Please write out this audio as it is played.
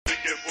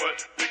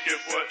it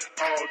what,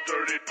 all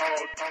dirty,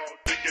 all,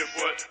 think it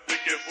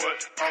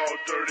what, all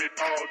dirty,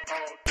 all,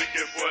 think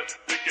it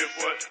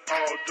what,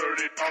 all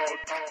dirty, all,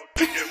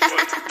 think it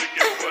what,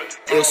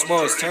 Yo,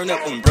 Smallz, turn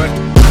up on,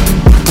 bruh.